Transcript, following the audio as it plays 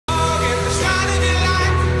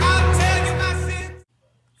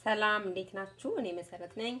ሰላም እንዴት ናችሁ? እኔ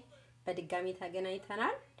መሰረት ነኝ። በድጋሚ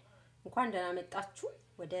ተገናኝተናል። እንኳን ደህና መጣችሁ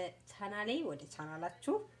ወደ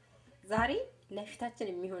ቻናላችሁ። ዛሬ ለፊታችን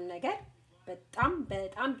የሚሆን ነገር በጣም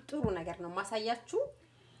ጥሩ ነገር ነው ማሳያችሁ።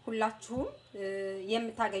 ሁላችሁም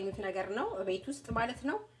የምታገኙት ነገር ነው ቤት ውስጥ ማለት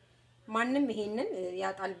ነው። ማንንም ይሄንን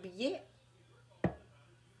ያጣል ብዬ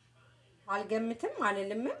አልገምትም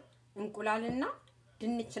አልልም። እንቁላልና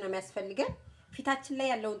ድንች ነው የሚያስፈልገን ፊታችን ላይ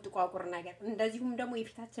ያለውን ጥቋቁር ነገር እንደዚሁም ደግሞ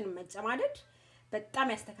የፊታችንን መጨማደድ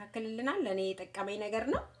በጣም ያስተካክልልናል። ለኔ የጠቀመኝ ነገር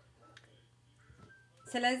ነው።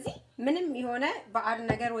 ስለዚህ ምንም የሆነ ባዕድ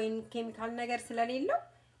ነገር ወይም ኬሚካል ነገር ስለሌለው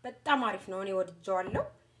በጣም አሪፍ ነው። እኔ ወድጄዋለሁ።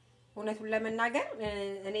 እውነቱን ለመናገር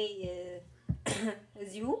እኔ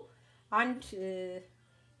እዚሁ አንድ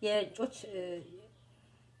የጮች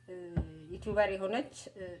ዩቲዩበር የሆነች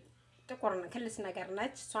ጥቁር ክልስ ነገር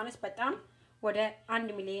ነች። እሷነች በጣም ወደ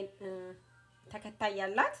 1 ሚሊዮን ተከታይ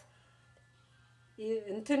ያላት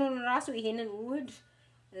እንትኑን ራሱ ይሄንን ውድ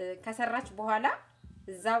ከሰራች በኋላ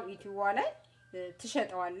እዛው ዩቲዩብዋ ላይ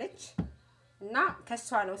ትሸጠዋለች እና ከሷ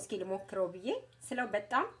ነው እስኪ ልሞክረው ብዬ ስለው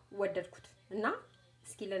በጣም ወደድኩት እና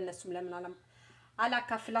እስኪ ለነሱም ለምን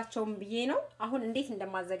አላካፍላቸውም ብዬ ነው። አሁን እንዴት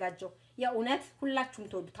እንደማዘጋጀው የእውነት ሁላችሁም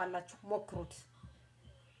ተወዱታላችሁ። ሞክሩት።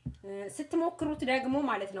 ስትሞክሩት ደግሞ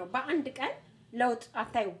ማለት ነው በአንድ ቀን ለውጥ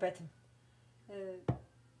አታዩበትም።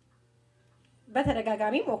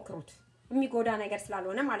 በተደጋጋሚ ሞክሩት። የሚጎዳ ነገር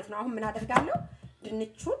ስላልሆነ ማለት ነው። አሁን ምን አደርጋለሁ?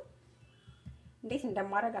 ድንቹን እንዴት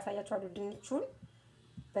እንደማረግ አሳያችኋለሁ። ድንቹን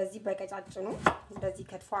በዚህ በቀጫጭኑ እንደዚህ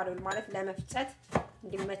ከትፏለሁ ማለት ለመፍጨት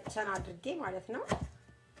እንዲመቸን አድርጌ ማለት ነው።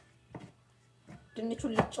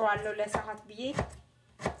 ድንቹን ልጨዋለሁ ለሰዓት ብዬ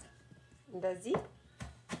እንደዚህ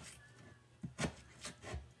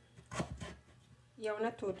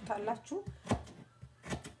የእውነት ትወዱታላችሁ።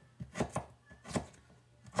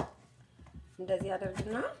 እንደዚህ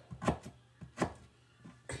አደርግና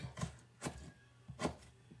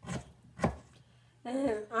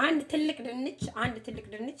አንድ ትልቅ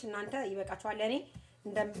ድንች እናንተ ይበቃችኋል። ለኔ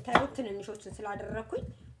እንደምታዩት ትንንሾችን ስላደረኩኝ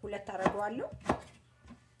ሁለት አደርገዋለሁ።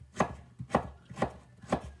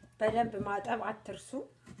 በደንብ ማጠብ አትርሱ።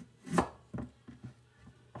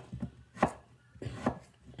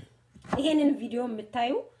 ይሄንን ቪዲዮ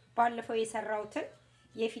የምታዩ ባለፈው የሰራውትን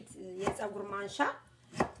የፊት የፀጉር ማንሻ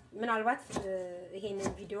ምናልባት ይሄንን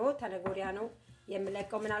ቪዲዮ ተነጎሪያ ነው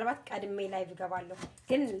የምለቀው። ምናልባት ቀድሜ ላይቭ ገባለሁ፣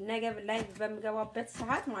 ግን ነገ ላይቭ በምገባበት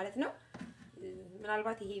ሰዓት ማለት ነው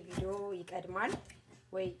ምናልባት ይሄ ቪዲዮ ይቀድማል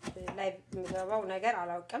ወይ ላይቭ የምገባው ነገር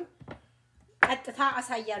አላውቅም። ቀጥታ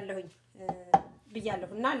አሳያለሁኝ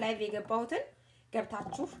ብያለሁና ላይቭ የገባሁትን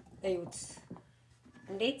ገብታችሁ እዩት።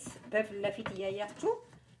 እንዴት በፊት ለፊት እያያችሁ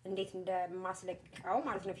እንዴት እንደማስለቀቀው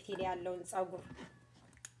ማለት ነው ፊቴ ላይ ያለውን ፀጉር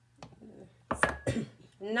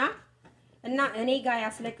እና እኔ ጋር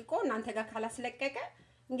ያስለቅቆ እናንተ ጋር ካላስለቀቀ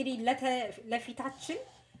እንግዲህ ለፊታችን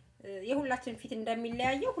የሁላችን ፊት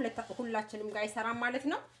እንደሚለያየው ሁላችንም ጋር ይሰራል ማለት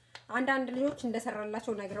ነው። አንዳንድ ልጆች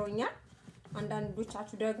እንደሰራላቸው ነግረውኛል።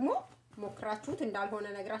 አንዳንዶቻችሁ ደግሞ ሞክራችሁት እንዳልሆነ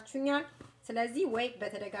ነግራችሁኛል። ስለዚህ ወይ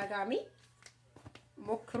በተደጋጋሚ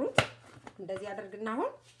ሞክሩት። እንደዚህ አደርግና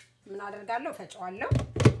አሁን ምን አደርጋለሁ? ፈጨዋለሁ።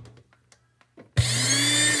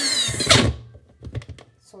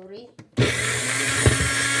 ሶሪ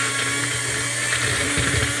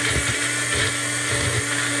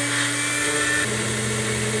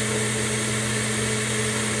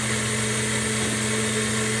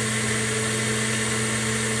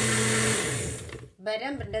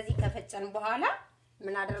በደንብ እንደዚህ ከፈጨን በኋላ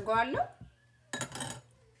ምን አደርገዋለሁ?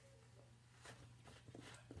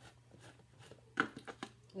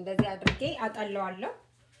 እንደዚህ አድርጌ አጠለዋለሁ።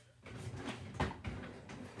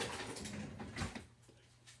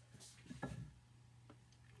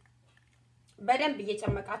 በደንብ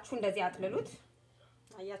እየጨመቃችሁ እንደዚህ አጥልሉት።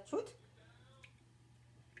 አያችሁት?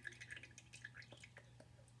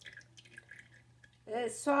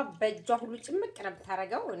 እሷ በእጇ ሁሉ ጭምቅ ነው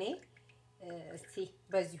የምታረገው። እኔ እስቲ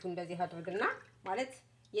በዚሁ እንደዚህ አድርግና ማለት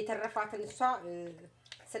የተረፋትን እሷ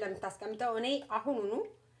ስለምታስቀምጠው እኔ አሁኑኑ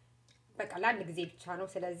በቃ ለአንድ ጊዜ ብቻ ነው።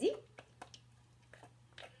 ስለዚህ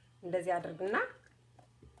እንደዚህ አድርግና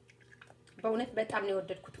በእውነት በጣም ነው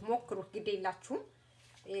የወደድኩት። ሞክሩት፣ ግድ የላችሁም።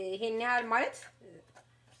 ይሄን ያህል ማለት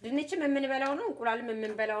ድንችም የምንበላው ነው፣ እንቁላልም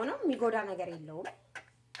የምንበላው ነው። የሚጎዳ ነገር የለውም።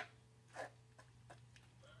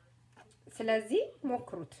 ስለዚህ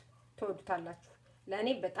ሞክሩት፣ ትወዱታላችሁ። ለእኔ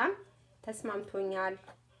በጣም ተስማምቶኛል።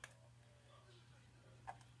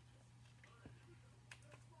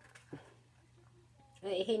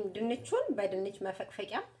 ይሄን ድንቹን በድንች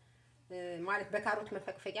መፈቅፈቂያም ማለት በካሮት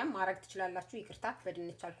መፈቅፈቂያም ማድረግ ትችላላችሁ። ይቅርታ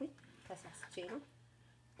በድንች አልኩኝ፣ ተሳስቼ ነው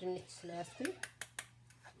ድንች ስለያዝኩኝ።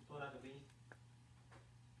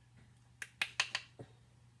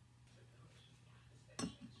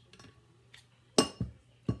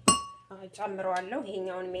 ጨምረዋለሁ።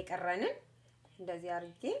 ይሄኛውንም የቀረንን እንደዚህ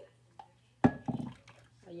አድርጌ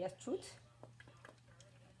አያችሁት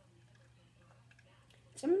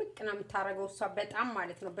ጭምቅ ነው የምታረገው እሷ በጣም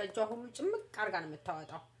ማለት ነው። በእጇ ሁሉ ጭምቅ አርጋ ነው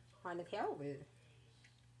የምታወጣው ማለት ያው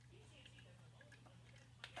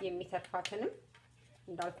የሚተርፋትንም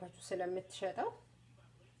እንዳልኳችሁ ስለምትሸጠው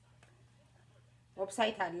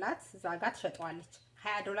ዌብሳይት አላት እዛ ጋር ትሸጣለች።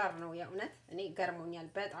 $20 ነው የእውነት እኔ ገርሞኛል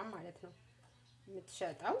በጣም ማለት ነው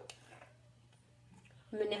የምትሸጠው።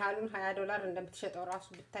 ምን ያህሉን $20 እንደምትሸጠው ራሱ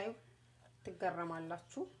ብታዩ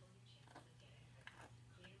ትገረማላችሁ።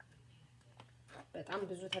 በጣም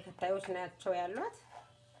ብዙ ተከታዮች ናቸው ያሏት።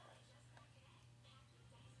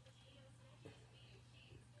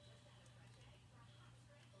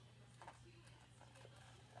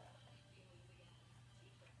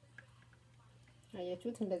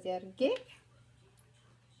 አያችሁት እንደዚህ አድርጌ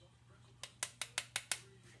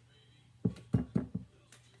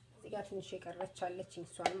እዚህ ጋር ትንሽ የቀረች አለች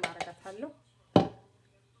እሷንም አረጋታለሁ።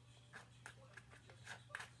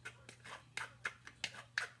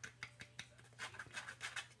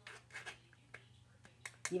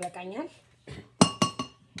 ይበቃኛል።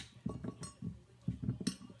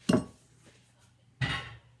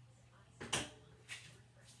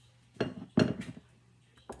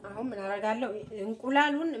 አሁን ምን አደርጋለሁ?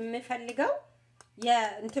 እንቁላሉን የምፈልገው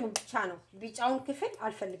የእንትኑ ብቻ ነው። ቢጫውን ክፍል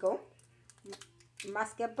አልፈልገውም።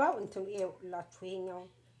 ማስገባው እንትኑ ይኸውላችሁ ይሄኛው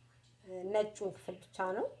ነጩን ክፍል ብቻ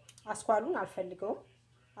ነው። አስኳሉን አልፈልገውም።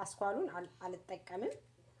 አስኳሉን አልጠቀምም።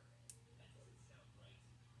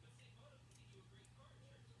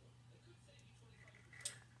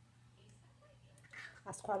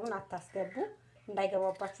 አስኳሉን አታስገቡ፣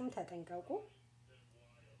 እንዳይገባባችሁም ተጠንቀቁ።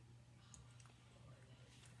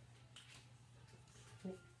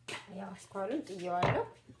 ያው አስኳሉን ጥየዋለሁ።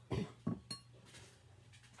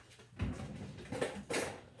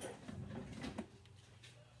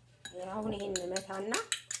 አሁን ይሄን መታና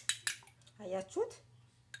አያችሁት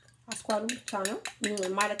አስኳሉን ብቻ ነው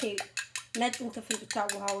ማለት ነጩን ክፍል ብቻ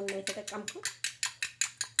ውሃውን ነው የተጠቀምኩት።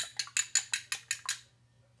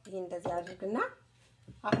 ይሄ እንደዚህ አድርግና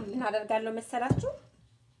አሁን ምን አደርጋለሁ መሰላችሁ?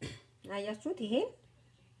 አያችሁት ይሄን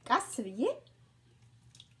ቃስ ብዬ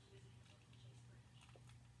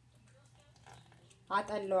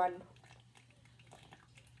አጠለዋለሁ።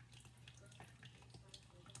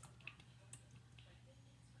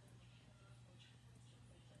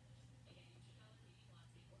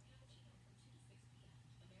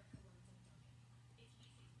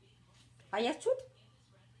 አያችሁት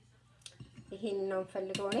ይሄን ነው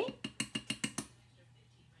ፈልገው እኔ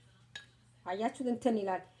አያችሁት እንትን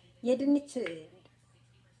ይላል የድንች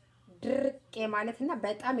ድርቅ ማለትና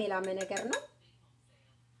በጣም የላመ ነገር ነው።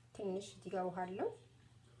 ትንሽ ይገባዋለሁ።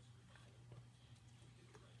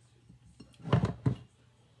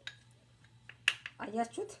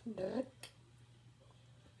 አያችሁት ድርቅ።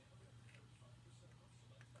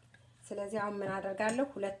 ስለዚህ አሁን ምን አደርጋለሁ?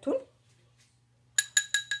 ሁለቱን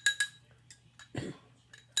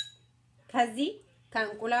ከዚህ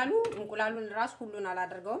እንቁላሉን ራስ ሁሉን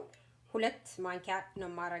አላደርገውም። 2 ማንኪያ ነው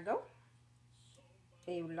የማረገው።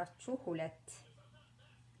 ይኸውላችሁ 2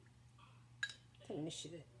 ትንሽ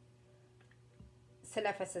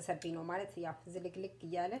ስለፈሰሰብኝ ነው ማለት ያው ዝልግልግ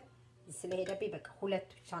እያለ ስለሄደብኝ በቃ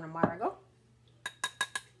 2 ብቻ ነው የማረገው።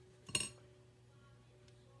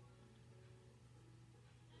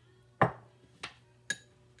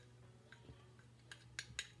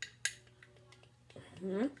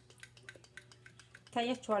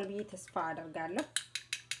 ታያችኋል ብዬ ተስፋ አደርጋለሁ።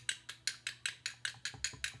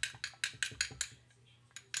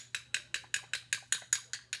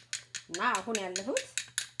 እና አሁን ያለሁት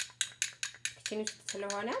ኪችን ውስጥ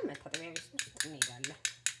ስለሆነ መታጠቢያ ቤት ውስጥ እንሄዳለን።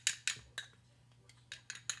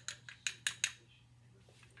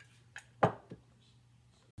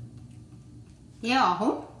 ያው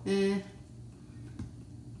አሁን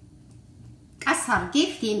ቀስ አድርጌ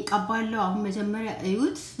ፊቴን ቀባለሁ። አሁን መጀመሪያ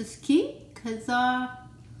እዩት እስኪ። ከዛ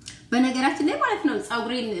በነገራችን ላይ ማለት ነው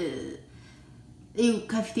ጸጉሬን እዩ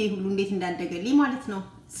ከፊቴ ሁሉ እንዴት እንዳደገልኝ ማለት ነው።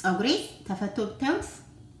 ጸጉሬ ተፈቶ ብታዩት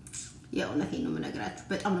የእውነቴን ነው የምነግራችሁ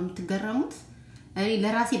በጣም ነው የምትገረሙት። እኔ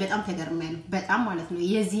ለራሴ በጣም ተገርሜያለሁ በጣም ማለት ነው።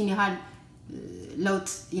 የዚህን ያህል ለውጥ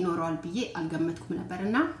ይኖረዋል ብዬ አልገመትኩም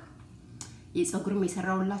ነበርና የጸጉርም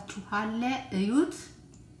የሰራውላችሁ አለ እዩት።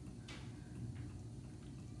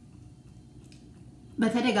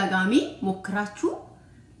 በተደጋጋሚ ሞክራችሁ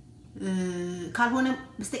ካልሆነ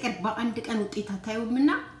በስተቀር በአንድ ቀን ውጤት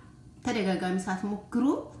አታዩምና ተደጋጋሚ ሳትሞክሩ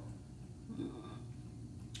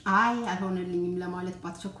አይ አልሆነልኝም ለማለት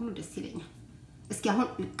ባትቸኩሉ ደስ ይለኛል። እስኪ አሁን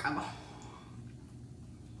ልቀባው።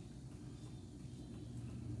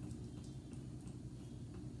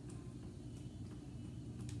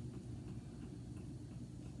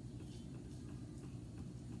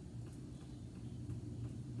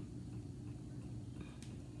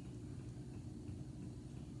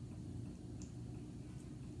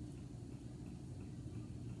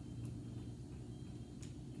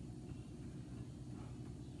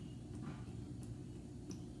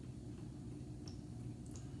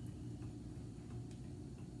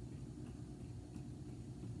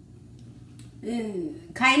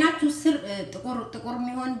 ካይናችሁ ስር ጥቁር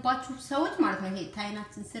የሚሆንባችሁ ሰዎች ማለት ነው ይሄ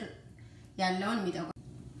ታይናችን ስር ያለውን የሚጠቁር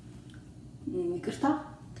ይቅርታ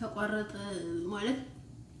ተቋረጠ ማለት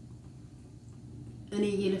እኔ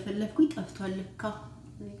እየለፈለፍኩኝ ጠፍቷል ለካ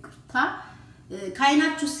ይቅርታ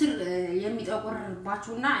ካይናችሁ ስር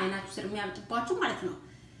የሚጠቁርባችሁና አይናችሁ ስር የሚያብጥባችሁ ማለት ነው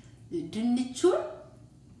ድንቹን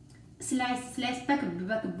ስላይስ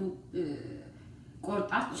በክብ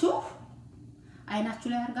ቆርጣችሁ አይናችሁ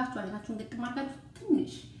ላይ አርጋችሁ አይናችሁን ግጥም አርጋችሁ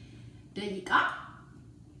ትንሽ ደቂቃ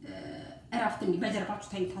እረፍት በጀርባችሁ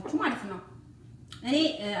ታይታችሁ ማለት ነው እኔ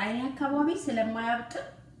አይኔ አካባቢ ስለማያብጥ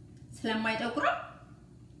ስለማይጠቁር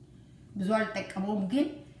ብዙ አልተጠቀመውም ግን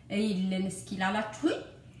እይልን እስኪ ላላችሁ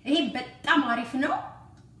ይሄ በጣም አሪፍ ነው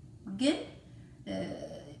ግን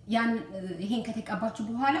ያን ይሄን ከተቀባችሁ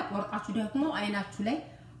በኋላ ቆርጣችሁ ደግሞ አይናችሁ ላይ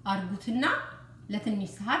አርጉትና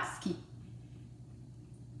ለትንሽ ሰዓት እስኪ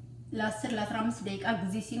ለ10 ለ15 ደቂቃ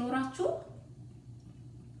ጊዜ ሲኖራችሁ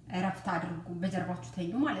እረፍት አድርጉ በጀርባችሁ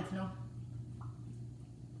ተኙ ማለት ነው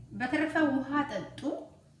በተረፈ ውሃ ጠጡ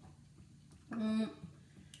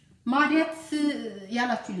ማዲያት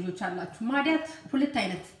ያላችሁ ልጆች አላችሁ ማዲያት ሁለት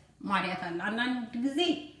አይነት ማዲያት አለ አንዳንድ ጊዜ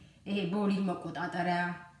ይሄ ቦሊን መቆጣጠሪያ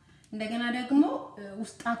እንደገና ደግሞ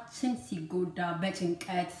ውስጣችን ሲጎዳ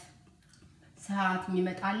በጭንቀት ሰዓት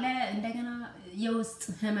የሚመጣለ እንደገና የውስጥ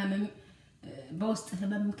ህመም በውስጥ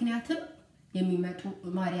ህመም ምክንያትም የሚመጡ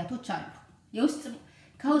ማዲያቶች አሉ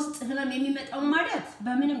ከውስጥ ህመም የሚመጣው ማዲያት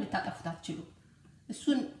በምንም ልታጠፉት አትችሉ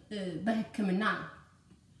እሱን በህክምና ነው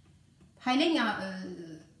ኃይለኛ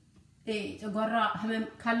ጨጓራ ህመም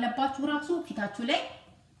ካለባችሁ ራሱ ፊታችሁ ላይ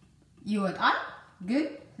ይወጣል ግን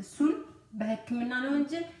እሱን በህክምና ነው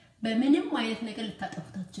እንጂ በምንም አይነት ነገር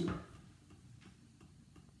ልታጠፉት አትችሉ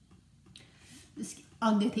እስኪ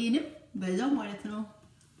አንገቴንም በዛው ማለት ነው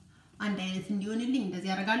አንድ አይነት እንዲሆንልኝ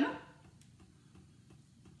እንደዚህ ያደርጋለሁ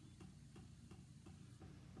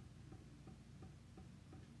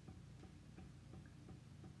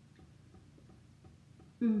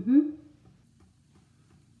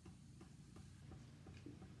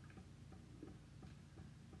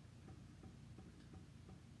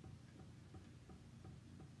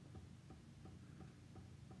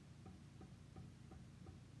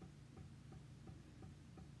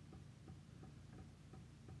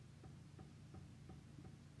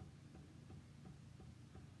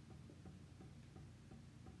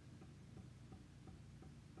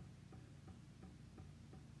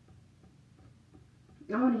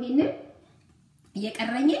አሁን ይሄንን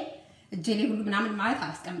እየቀረኝ እጄ ላይ ሁሉ ምናምን ማለት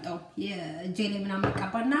አስቀምጠው እጄ ላይ ምናምን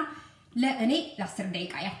ቀባና ለእኔ ለ10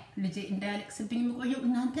 ደቂቃ ያ ልጄ እንዳያለቅስብኝ የምቆየው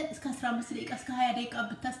እናንተ እስከ 15 ደቂቃ እስከ 20 ደቂቃ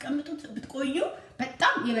ብታስቀምጡት ብትቆዩ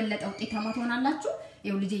በጣም የበለጠ ውጤታማ ትሆናላችሁ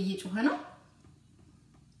ይው ልጄ እየጮኸ ነው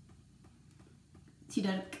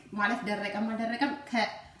ሲደርቅ ማለት ደረቀም አልደረቀም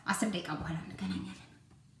ከ10 ደቂቃ በኋላ እንገናኛለን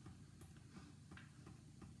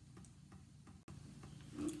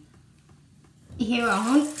ይሄው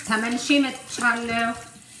አሁን ተመልሼ መጥቻለሁ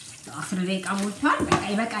 10 ደቂቃ ሞልቷል በቃ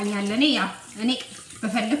ይበቃኛል እኔ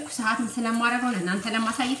በፈለኩ ሰዓት ስለማረጋው እናንተ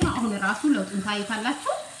ለማሳየት ነው አሁን ራሱ ለውጡን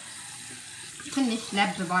ታይታላችሁ ትንሽ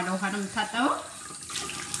ለብ ባለ ውሃ ነው የምታጠበው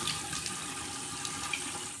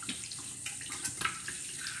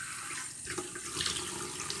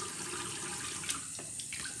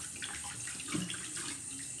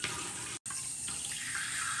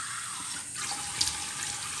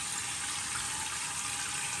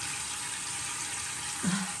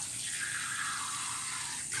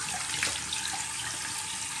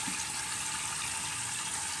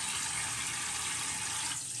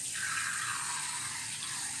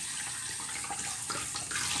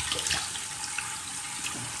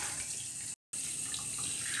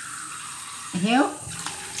ይሄው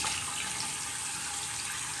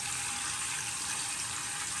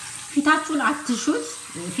ፊታችሁን አትሹት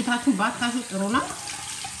ፊታችሁን ባታሹት ጥሩ ነው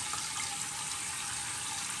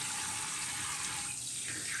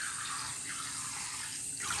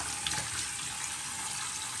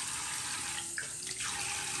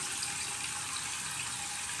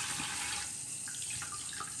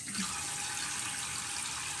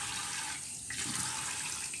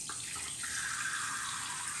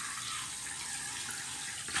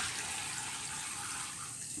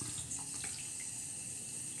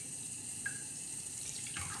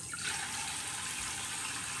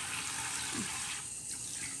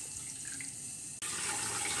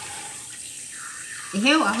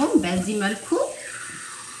ይሄው አሁን በዚህ መልኩ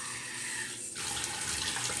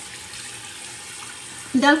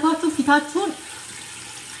እንዳልኳችሁ ፊታችሁን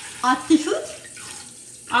አትሹት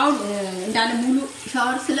አሁን እንዳለ ሙሉ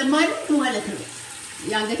ሻወር ስለማድረግ ማለት ነው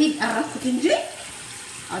ያንገቴ አራፍኩት እንጂ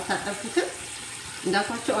አልታጠብኩትም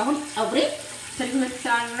እንዳልኳችሁ አሁን ፀጉሬ ትሪትመንት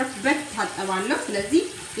ሳረፍበት ታጠባለሁ ስለዚህ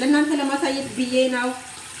ለእናንተ ለማሳየት ብዬ ነው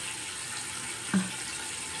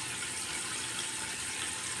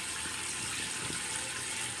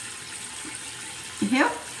ይሄው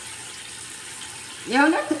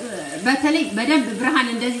ያውለት በተለይ በደንብ ብርሃን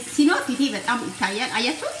እንደዚህ ሲኖር ፊቴ በጣም ይታያል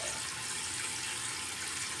አያችሁ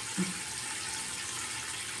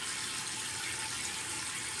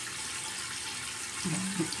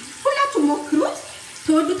ሁላችሁም ሞክሩት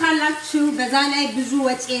ትወዱታላችሁ በዛ ላይ ብዙ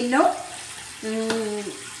ወጪ የለው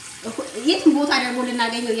የትም ቦታ ደግሞ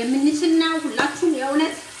ልናገኘው የምንችል ነው ሁላችሁም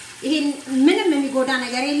የእውነት ይሄን ምንም የሚጎዳ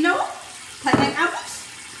ነገር የለው ተጠቀሙት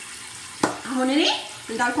አሁን እኔ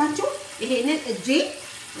እንዳልኳችሁ ይሄንን እጄ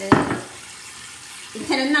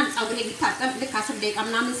እንተልና ጻጉሬ ቢታጠብ ልክ 10 ደቂቃ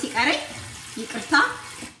ምናምን ሲቀረኝ ይቅርታ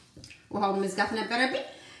ውሃው መዝጋት ነበረብኝ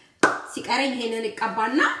ሲቀረኝ ይሄንን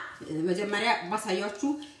እቀባና መጀመሪያ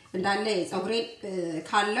ባሳያችሁ እንዳለ ጻጉሬ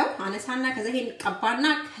ካለው አነሳና ከዛ ይሄን እቀባና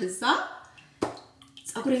ከዛ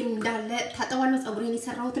ጻጉሬን እንዳለ ታጠዋለሁ ጻጉሬን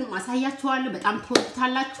ይሰራውትን ማሳያችኋለሁ በጣም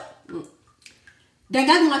ትወዱታላችሁ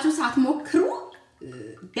ደጋግማችሁ ሳትሞክሩ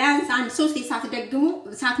ቢያንስ አንድ 3 ሰዓት ደግሞ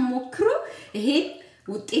ሳትሞክሩ ይሄ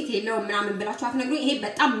ውጤት የለው ምናምን ብላችሁ አትነግሩ ይሄ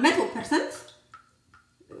በጣም 100%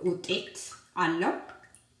 ውጤት አለው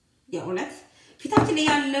የእውነት ፊታችን ላይ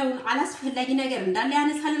ያለውን አላስፈላጊ ነገር እንዳለ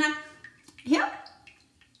ያነሳልናል ይሄው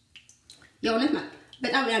የእውነት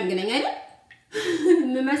በጣም ያንገነኛ አይደል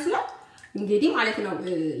ምመስለው እንግዲህ ማለት ነው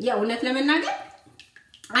የእውነት ለመናገር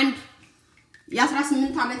አንድ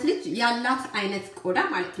የ18 አመት ልጅ ያላት አይነት ቆዳ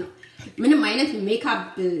ማለት ነው ምንም አይነት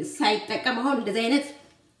ሜካፕ ሳይጠቀም አሁን እንደዚህ አይነት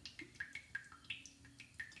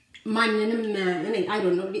ማንንም እኔ አይ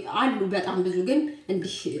ዶንት ኖ አሉ በጣም ብዙ ግን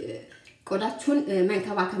እንዲህ ቆዳችሁን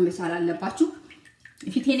መንከባከብ መቻል አለባችሁ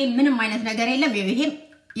ፊቴ ላይ ምንም አይነት ነገር የለም ይሄም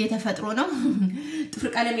የተፈጥሮ ነው ጥፍር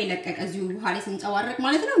ቀለም የለቀቀ እዚሁ በኋላ ስንጨዋረቅ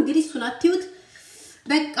ማለት ነው እንግዲህ እሱን አትዩት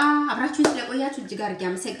በቃ አብራችሁን ስለቆያችሁ እጅግ አድርጌ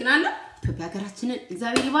አመሰግናለሁ ኢትዮጵያ ሀገራችንን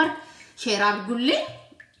እግዚአብሔር ይባርክ ሼር አድርጉልኝ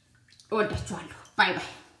እወዳችኋለሁ ባይ ባይ